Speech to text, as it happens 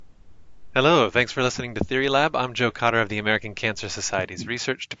Hello, thanks for listening to Theory Lab. I'm Joe Cotter of the American Cancer Society's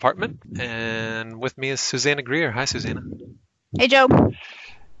Research Department, and with me is Susanna Greer. Hi, Susanna. Hey, Joe.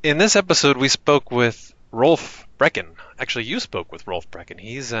 In this episode, we spoke with Rolf Brecken. Actually, you spoke with Rolf Brecken.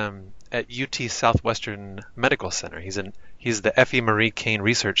 He's at UT Southwestern Medical Center. He's the Effie Marie Kane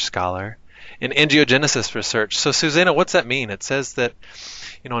Research Scholar in angiogenesis research. So, Susanna, what's that mean? It says that,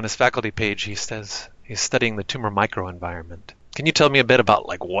 on his faculty page, he says he's studying the tumor microenvironment. Can you tell me a bit about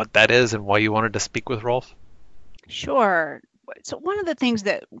like what that is and why you wanted to speak with Rolf? Sure. So, one of the things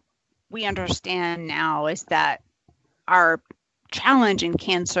that we understand now is that our challenge in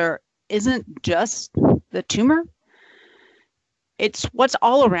cancer isn't just the tumor, it's what's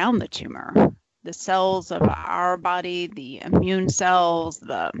all around the tumor. The cells of our body, the immune cells,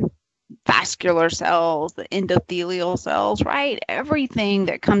 the vascular cells, the endothelial cells, right? Everything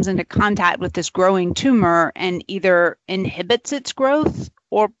that comes into contact with this growing tumor and either inhibits its growth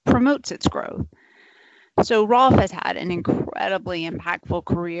or promotes its growth. So Rolf has had an incredibly impactful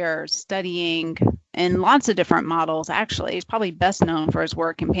career studying in lots of different models. Actually, he's probably best known for his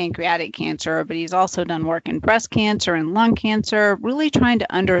work in pancreatic cancer, but he's also done work in breast cancer and lung cancer, really trying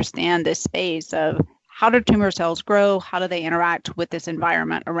to understand this space of how do tumor cells grow? How do they interact with this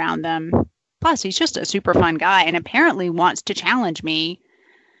environment around them? Plus, he's just a super fun guy and apparently wants to challenge me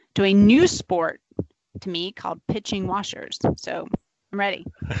to a new sport to me called pitching washers. So I'm ready.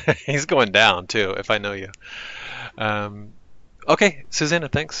 He's going down too, if I know you. Um, okay, Susanna,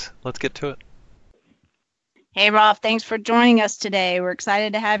 thanks. Let's get to it. Hey, Rolf, thanks for joining us today. We're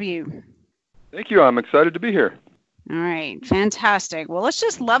excited to have you. Thank you. I'm excited to be here. All right, fantastic. Well, let's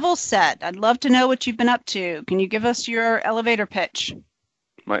just level set. I'd love to know what you've been up to. Can you give us your elevator pitch?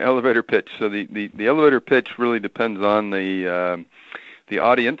 My elevator pitch. So the elevator pitch really depends on the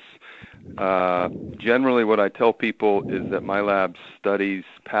audience. Generally, what I tell people is that my lab studies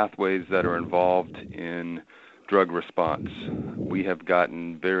pathways that are involved in drug response. We have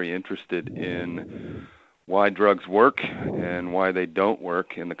gotten very interested in why drugs work and why they don't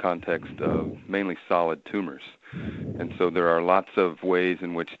work in the context of mainly solid tumors. And so there are lots of ways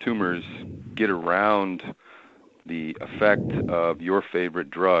in which tumors get around the effect of your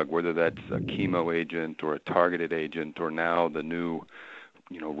favorite drug, whether that's a chemo agent or a targeted agent, or now the new,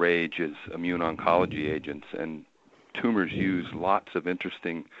 rage is immune oncology agents. And tumors use lots of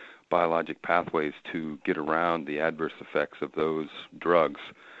interesting biologic pathways to get around the adverse effects of those drugs,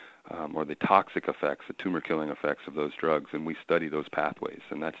 or the toxic effects, the tumor-killing effects of those drugs, and we study those pathways.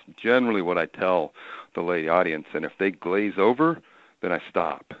 And that's generally what I tell the lay audience. And if they glaze over, then I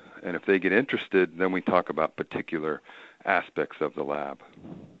stop. And if they get interested, then we talk about particular aspects of the lab.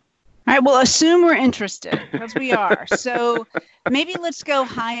 All right, well, assume we're interested, because we are. So maybe let's go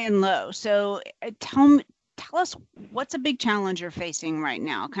high and low. So tell us what's a big challenge you're facing right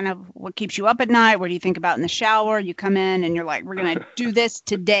now? Kind of what keeps you up at night? What do you think about in the shower? You come in and you're like, we're going to do this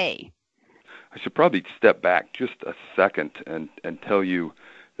today. I should probably step back just a second and tell you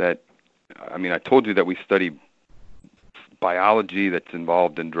that, I told you that we study biology that's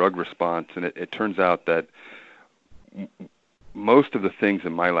involved in drug response, and it turns out that most of the things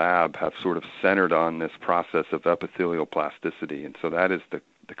in my lab have sort of centered on this process of epithelial plasticity. And so that is the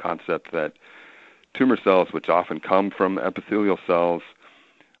concept that tumor cells, which often come from epithelial cells,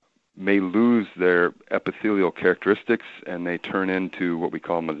 may lose their epithelial characteristics and they turn into what we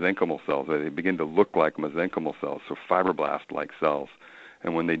call mesenchymal cells. They begin to look like mesenchymal cells, so fibroblast-like cells.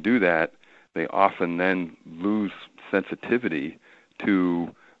 And when they do that, they often then lose sensitivity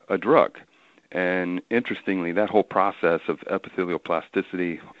to a drug. And interestingly, that whole process of epithelial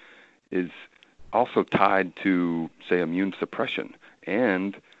plasticity is also tied to, say, immune suppression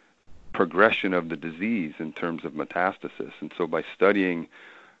and progression of the disease in terms of metastasis. And so by studying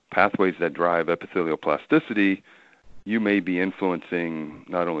pathways that drive epithelial plasticity, you may be influencing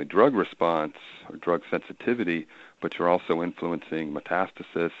not only drug response or drug sensitivity, but you're also influencing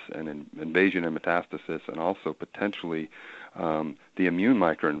metastasis and invasion and metastasis, and also potentially the immune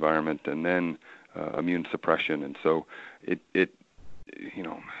microenvironment, and then immune suppression. And so it's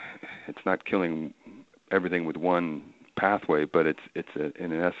not killing everything with one pathway, but it's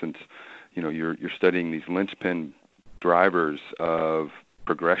in essence, you're studying these linchpin drivers of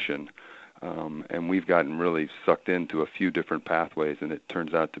progression. And we've gotten really sucked into a few different pathways, and it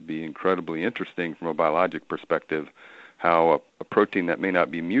turns out to be incredibly interesting from a biologic perspective how a protein that may not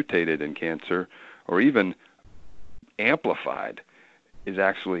be mutated in cancer or even amplified is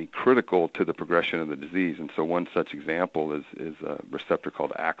actually critical to the progression of the disease. And so one such example is a receptor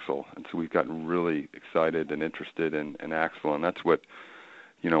called AXL. And so we've gotten really excited and interested in AXL, and that's what,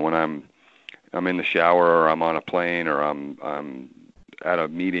 when I'm in the shower or I'm on a plane or I'm at a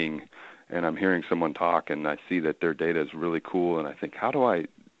meeting and I'm hearing someone talk, and I see that their data is really cool, and I think, how do I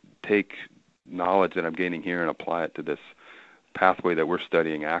take knowledge that I'm gaining here and apply it to this pathway that we're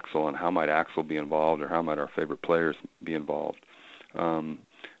studying, Axel, and how might Axel be involved, or how might our favorite players be involved? And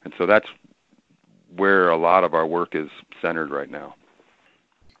so that's where a lot of our work is centered right now.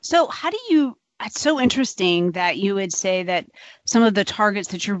 So it's so interesting that you would say that some of the targets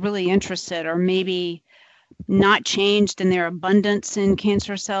that you're really interested are maybe not changed in their abundance in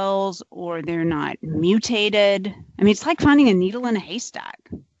cancer cells, or they're not mutated. I mean, it's like finding a needle in a haystack.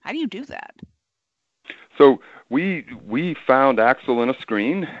 How do you do that? So we found Axel in a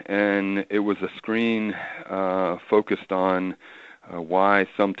screen, and it was a screen focused on why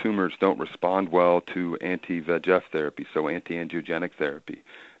some tumors don't respond well to anti-VEGF therapy, so anti-angiogenic therapy.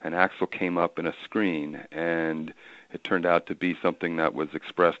 And Axel came up in a screen, and it turned out to be something that was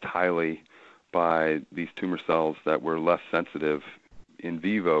expressed highly by these tumor cells that were less sensitive in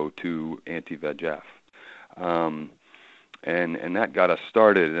vivo to anti-VEGF. And that got us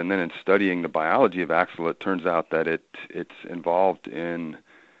started. And then in studying the biology of Axel, it turns out that it's involved in,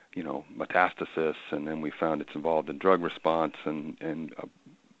 metastasis, and then we found it's involved in drug response and a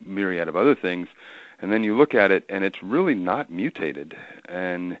myriad of other things. And then you look at it, and it's really not mutated.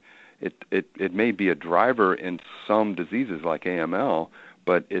 And it may be a driver in some diseases like AML,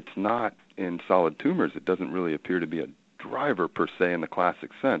 but it's not in solid tumors. It doesn't really appear to be a driver per se in the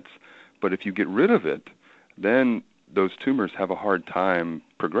classic sense. But if you get rid of it, then those tumors have a hard time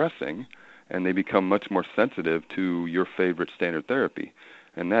progressing, and they become much more sensitive to your favorite standard therapy.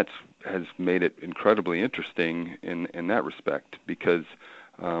 And that has made it incredibly interesting in that respect, because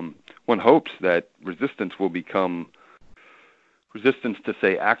one hopes that resistance to,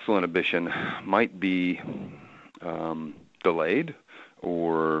 say, Axel inhibition might be delayed,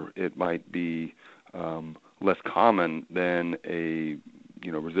 or it might be less common than a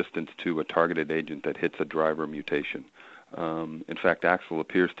resistance to a targeted agent that hits a driver mutation. In fact, Axel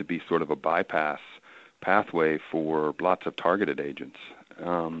appears to be sort of a bypass pathway for lots of targeted agents.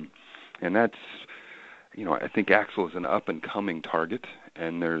 And that's, I think Axel is an up-and-coming target,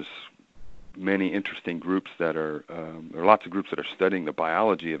 and there's many interesting groups there are lots of groups that are studying the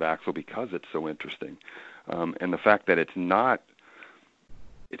biology of Axel because it's so interesting. And the fact that it's not,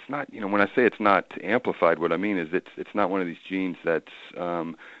 when I say it's not amplified, what I mean is it's not one of these genes that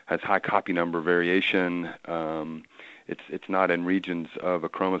has high copy number variation. It's not in regions of a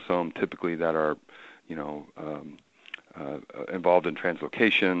chromosome typically that are, involved in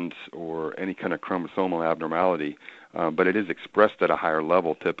translocations or any kind of chromosomal abnormality, but it is expressed at a higher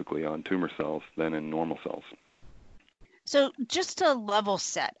level typically on tumor cells than in normal cells. So just to level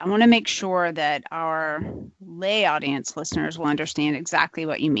set, I want to make sure that our lay audience listeners will understand exactly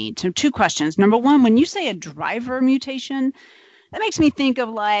what you mean. So 2 questions. Number 1, when you say a driver mutation, that makes me think of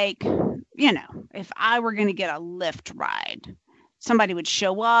like, if I were going to get a Lyft ride, somebody would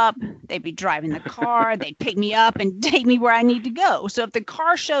show up, they'd be driving the car, they'd pick me up and take me where I need to go. So if the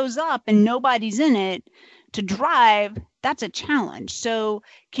car shows up and nobody's in it to drive, that's a challenge. So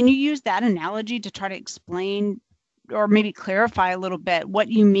can you use that analogy to try to explain or maybe clarify a little bit what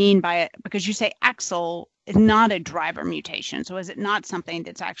you mean by it? Because you say Axel is not a driver mutation. So is it not something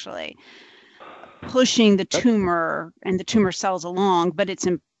that's actually pushing the tumor and the tumor cells along, but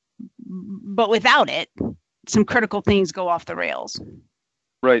without it, some critical things go off the rails?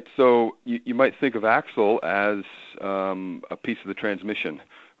 Right. So you might think of Axel as a piece of the transmission,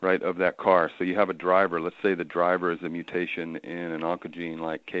 right, of that car. So you have a driver. Let's say the driver is a mutation in an oncogene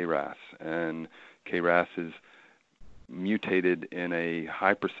like KRAS, and KRAS is mutated in a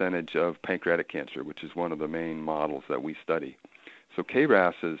high percentage of pancreatic cancer, which is one of the main models that we study. So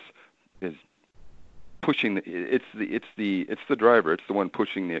KRAS is pushing it's the driver. It's the one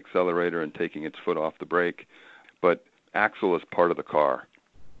pushing the accelerator and taking its foot off the brake. But Axel is part of the car,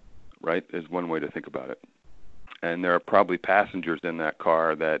 right? Is one way to think about it. And there are probably passengers in that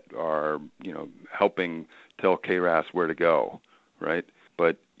car that are, helping tell KRAS where to go, right?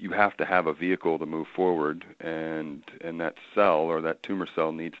 But you have to have a vehicle to move forward, and that cell or that tumor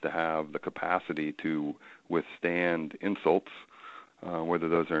cell needs to have the capacity to withstand insults, whether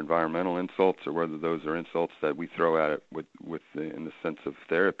those are environmental insults or whether those are insults that we throw at it in the sense of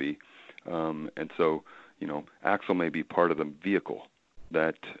therapy. And so, Axel may be part of the vehicle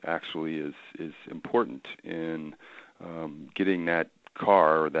that actually is important in getting that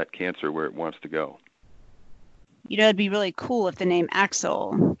car or that cancer where it wants to go. It'd be really cool if the name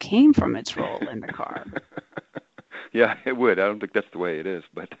Axel came from its role in the car. Yeah, it would. I don't think that's the way it is,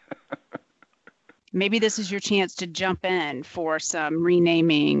 but maybe this is your chance to jump in for some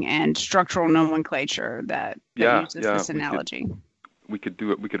renaming and structural nomenclature that uses this analogy. we could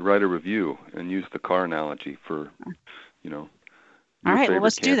do it. We could write a review and use the car analogy for, All right, well,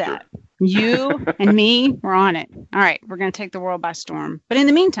 let's do that. You and me, we're on it. All right, we're going to take the world by storm. But in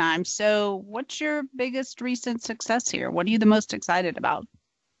the meantime, so what's your biggest recent success here? What are you the most excited about?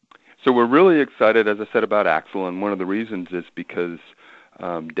 So we're really excited, as I said, about Axel, and one of the reasons is because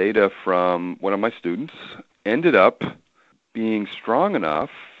data from one of my students ended up being strong enough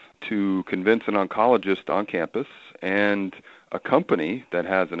to convince an oncologist on campus and a company that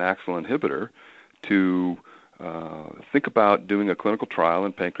has an Axel inhibitor to think about doing a clinical trial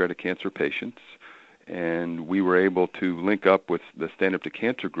in pancreatic cancer patients. And we were able to link up with the Stand Up to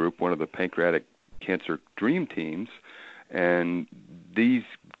Cancer group, one of the pancreatic cancer dream teams. And these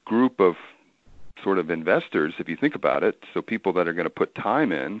group of sort of investors, if you think about it, so people that are going to put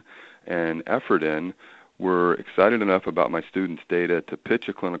time in and effort in, were excited enough about my students' data to pitch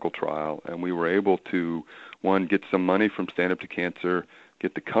a clinical trial. And we were able to, one, get some money from Stand Up to Cancer,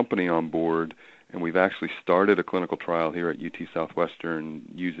 get the company on board, and we've actually started a clinical trial here at UT Southwestern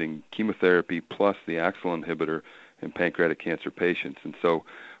using chemotherapy plus the Axel inhibitor in pancreatic cancer patients. And so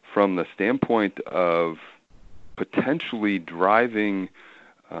from the standpoint of potentially driving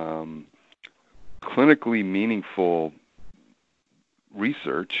clinically meaningful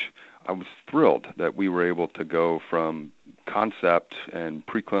research, I was thrilled that we were able to go from concept and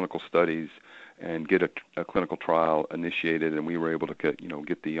preclinical studies and get a clinical trial initiated, and we were able to get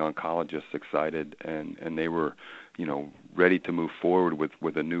the oncologists excited, and they were, ready to move forward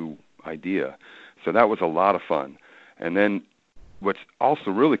with a new idea. So that was a lot of fun. And then what's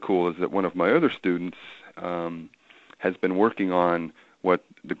also really cool is that one of my other students has been working on what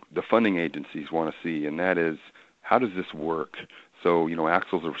the funding agencies want to see, and that is, how does this work? So,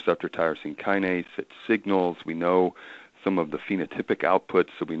 Axel's a receptor tyrosine kinase. It signals. We know some of the phenotypic outputs,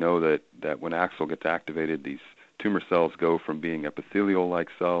 so we know that when Axel gets activated, these tumor cells go from being epithelial-like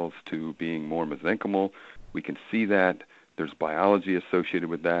cells to being more mesenchymal. We can see that. There's biology associated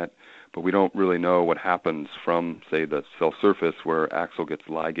with that, but we don't really know what happens from, say, the cell surface where Axel gets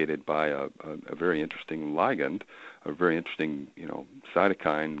ligated by a very interesting ligand, a very interesting,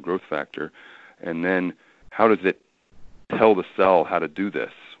 cytokine growth factor, and then how does it tell the cell how to do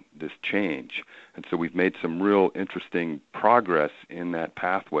this change? And so we've made some real interesting progress in that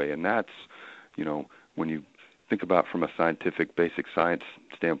pathway, and that's, when you think about from a scientific, basic science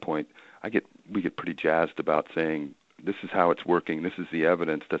standpoint, we get pretty jazzed about saying, this is how it's working, this is the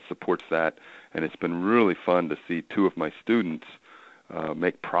evidence that supports that, and it's been really fun to see two of my students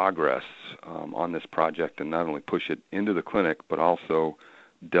make progress on this project and not only push it into the clinic, but also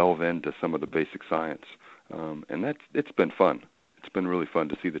delve into some of the basic science. And it's been fun. It's been really fun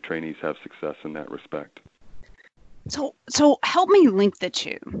to see the trainees have success in that respect. So help me link the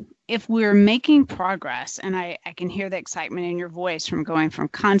two. If we're making progress, and I can hear the excitement in your voice from going from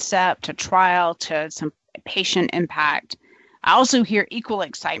concept to trial to some patient impact, I also hear equal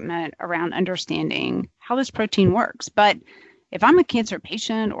excitement around understanding how this protein works. But if I'm a cancer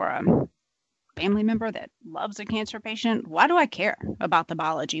patient or a family member that loves a cancer patient, why do I care about the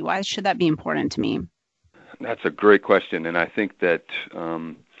biology? Why should that be important to me? That's a great question, and I think that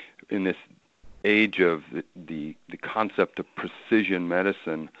in this age of the concept of precision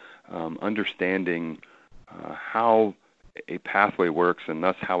medicine, understanding how a pathway works and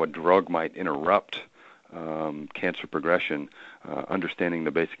thus how a drug might interrupt cancer progression, understanding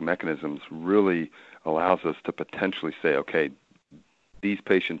the basic mechanisms really allows us to potentially say, okay, these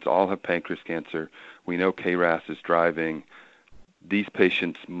patients all have pancreas cancer. We know KRAS is driving. These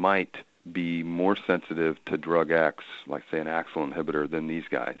patients might be more sensitive to drug X, like say an Axel inhibitor, than these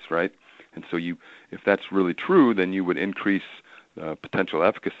guys, right? And so if that's really true, then you would increase potential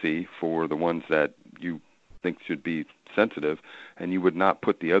efficacy for the ones that you think should be sensitive, and you would not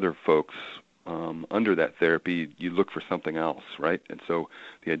put the other folks under that therapy. You look for something else, right? And so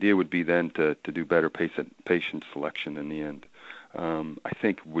the idea would be then to do better patient selection in the end. I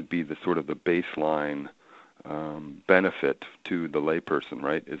think would be the sort of the baseline benefit to the layperson,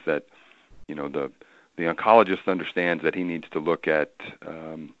 right? Is that the oncologist understands that he needs to look at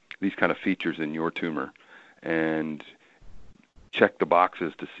these kind of features in your tumor and check the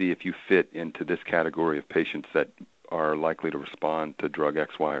boxes to see if you fit into this category of patients that are likely to respond to drug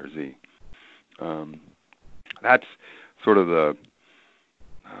X, Y, or Z. That's sort of the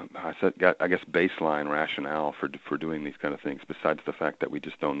I guess baseline rationale for doing these kind of things, besides the fact that we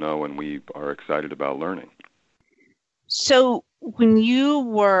just don't know and we are excited about learning. So when you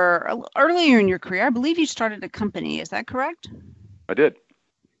were earlier in your career, I believe you started a company. Is that correct? I did.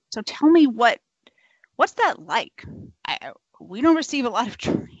 So tell me what's that like? We don't receive a lot of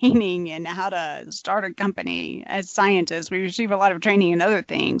training training in how to start a company as scientists. We receive a lot of training in other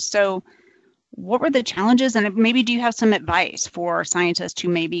things. So what were the challenges? And maybe do you have some advice for scientists who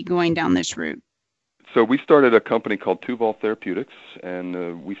may be going down this route? So we started a company called Tuval Therapeutics,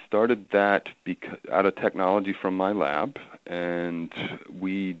 and we started that out of technology from my lab, and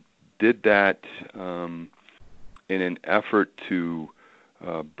we did that in an effort to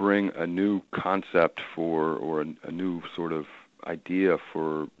bring a new concept or a new sort of idea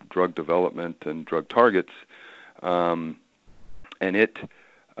for drug development and drug targets, and it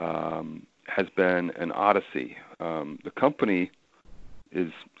has been an odyssey. The company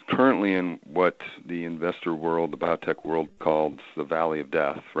is currently in what the investor world, the biotech world, calls the valley of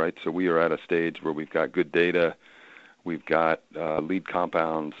death, right? So we are at a stage where we've got good data, we've got lead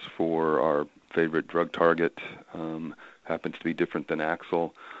compounds for our favorite drug target, happens to be different than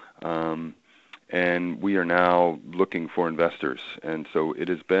AXL, and we are now looking for investors. And so it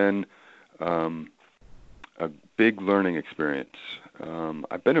has been a big learning experience.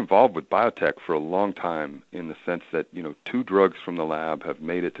 I've been involved with biotech for a long time in the sense that, 2 drugs from the lab have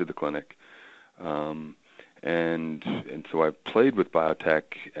made it to the clinic. And so I've played with biotech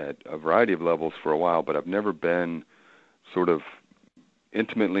at a variety of levels for a while, but I've never been sort of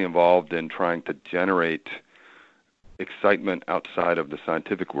intimately involved in trying to generate excitement outside of the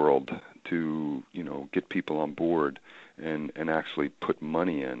scientific world to, get people on board and actually put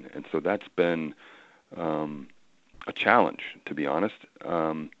money in. And so that's been a challenge, to be honest.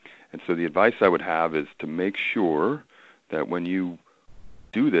 And so the advice I would have is to make sure that when you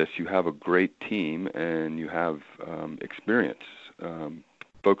do this, you have a great team and you have experience,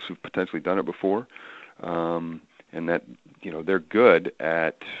 folks who've potentially done it before, and that they're good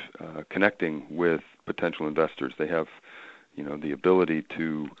at connecting with potential investors. They have the ability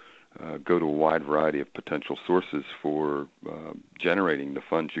to go to a wide variety of potential sources for generating the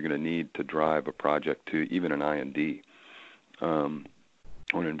funds you're going to need to drive a project to even an IND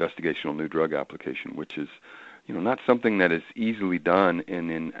or an investigational new drug application, which is not something that is easily done in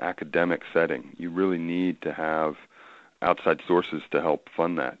an academic setting. You really need to have outside sources to help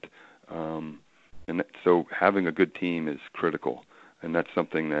fund that. So having a good team is critical, and that's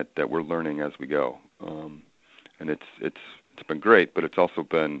something that we're learning as we go. And it's been great, but it's also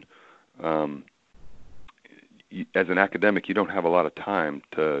been, as an academic, you don't have a lot of time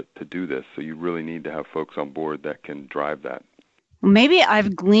to do this, so you really need to have folks on board that can drive that. Well, maybe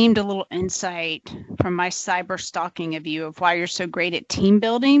I've gleaned a little insight from my cyber stalking of you of why you're so great at team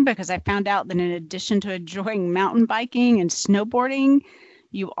building, because I found out that in addition to enjoying mountain biking and snowboarding,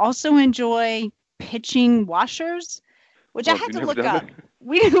 you also enjoy pitching washers, which I had to look up.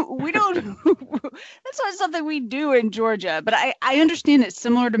 We don't, that's not something we do in Georgia, but I understand it's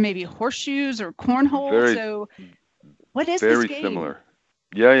similar to maybe horseshoes or cornhole. So what is this game? Very similar.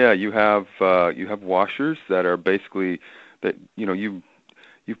 Yeah. You have washers that are basically that, you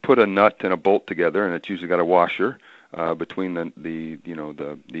put a nut and a bolt together, and it's usually got a washer between the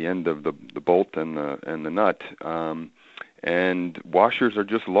end of the bolt and the nut. And washers are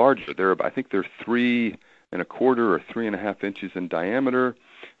just larger. I think they're 3 1/4 or 3 1/2 inches in diameter,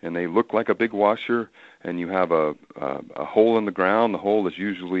 and they look like a big washer. And you have a hole in the ground. The hole is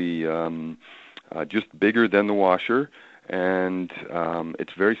usually just bigger than the washer, and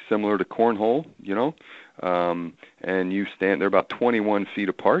it's very similar to cornhole, and they're about 21 feet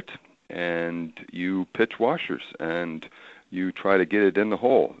apart, and you pitch washers, and you try to get it in the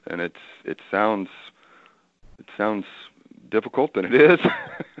hole. And it sounds difficult, and it is,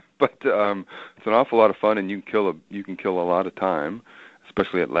 but it's an awful lot of fun, and you can kill a lot of time,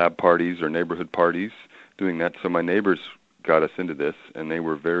 especially at lab parties or neighborhood parties doing that. So my neighbors got us into this, and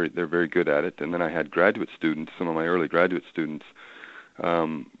they're very good at it. And then I had graduate students, some of my early graduate students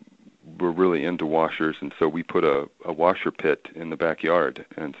were really into washers, and so we put a washer pit in the backyard.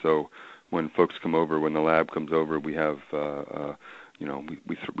 And so when folks come over, when the lab comes over, we have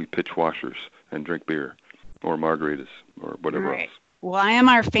we pitch washers and drink beer or margaritas or whatever else. Well, I am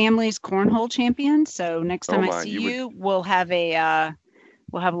our family's cornhole champion, so next time I see you, we'll have a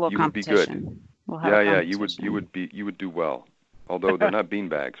little competition. Be good. We'll have you would do well. Although they're not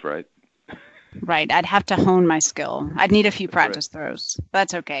beanbags, right? Right. I'd have to hone my skill. I'd need a few practice throws.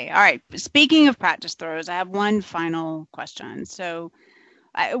 That's okay. All right. Speaking of practice throws, I have one final question. So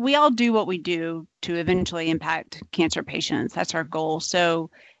we all do what we do to eventually impact cancer patients. That's our goal.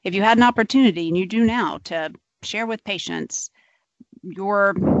 So if you had an opportunity, and you do now, to share with patients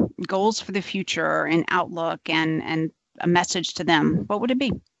your goals for the future and outlook and a message to them, what would it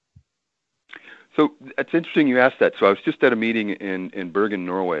be? So it's interesting you asked that. So I was just at a meeting in Bergen,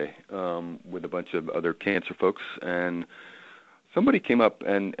 Norway, with a bunch of other cancer folks, and somebody came up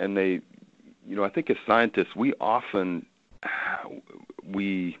and they, I think as scientists, we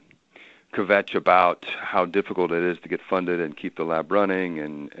kvetch about how difficult it is to get funded and keep the lab running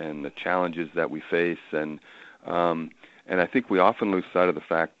and the challenges that we face. And I think we often lose sight of the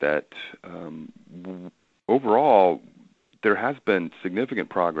fact that overall there has been significant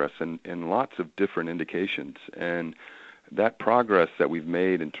progress in lots of different indications. And that progress that we've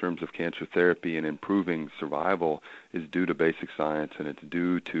made in terms of cancer therapy and improving survival is due to basic science, and it's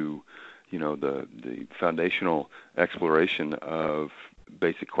due to, the foundational exploration of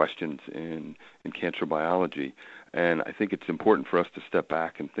basic questions in cancer biology. And I think it's important for us to step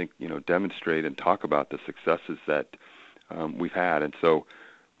back and think, demonstrate and talk about the successes that we've had. And so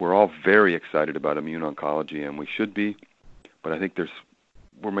we're all very excited about immune oncology, and we should be, but I think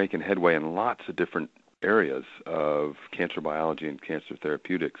we're making headway in lots of different areas of cancer biology and cancer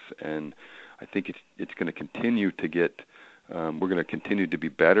therapeutics. And I think it's going to continue to get, we're going to continue to be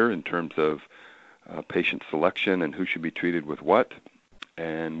better in terms of patient selection and who should be treated with what.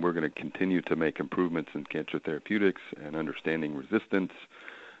 And we're going to continue to make improvements in cancer therapeutics and understanding resistance.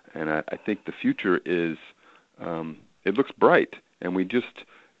 And I think the future is, it looks bright. And we just,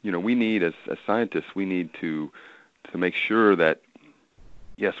 we need, as scientists, we need to make sure that,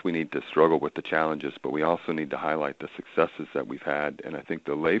 yes, we need to struggle with the challenges, but we also need to highlight the successes that we've had. And I think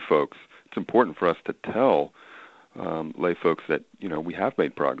the lay folks, it's important for us to tell lay folks that, we have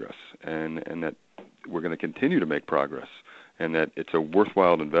made progress and that we're going to continue to make progress, and that it's a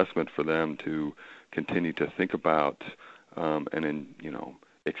worthwhile investment for them to continue to think about and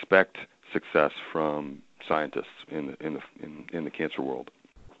expect success from scientists in the cancer world.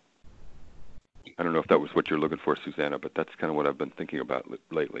 I don't know if that was what you're looking for, Susanna, but that's kind of what I've been thinking about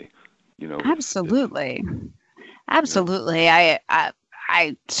lately. Absolutely.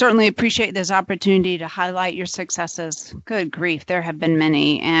 I certainly appreciate this opportunity to highlight your successes. Good grief, there have been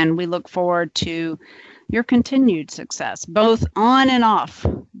many, and we look forward to your continued success, both on and off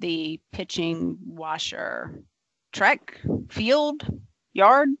the pitching, washer, trek, field,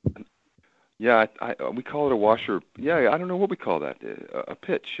 yard. Yeah, we call it a washer. Yeah, I don't know what we call that. A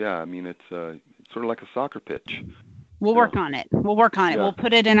pitch. Yeah, I mean it's sort of like a soccer pitch. We'll work on it. Yeah. We'll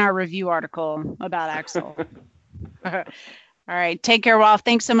put it in our review article about Axel. All right. Take care, Rolf.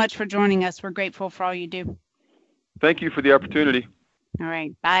 Thanks so much for joining us. We're grateful for all you do. Thank you for the opportunity. All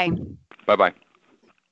right. Bye. Bye-bye.